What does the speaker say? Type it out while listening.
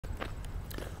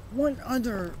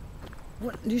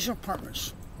These are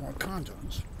apartments or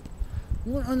condos.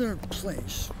 What other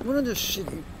place, what other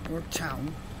city or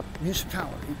town,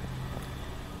 municipality,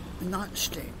 not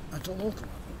state, at the local level,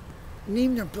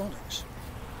 name their buildings?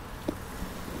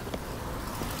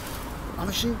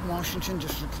 Obviously, Washington,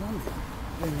 District of Columbia,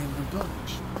 they name their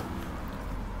buildings.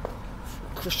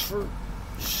 Christopher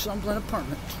Sumblin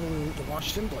apartment to the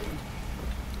Washington Blade,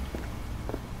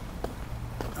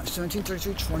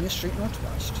 1733 20th Street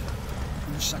Northwest,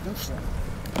 on the second floor.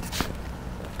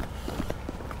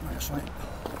 That's right.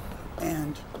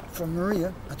 And for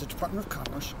Maria at the Department of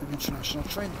Commerce and International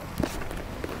Trade Law.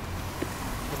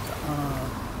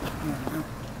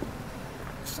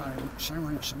 Sorry,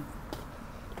 Anderson.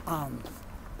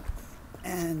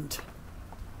 And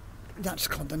that's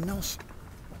called the Nelson.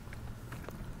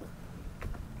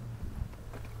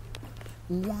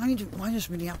 Why does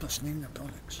Minneapolis name their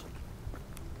buildings?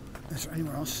 Is there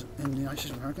anywhere else in the United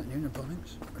States of America name their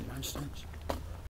buildings? Or the United States?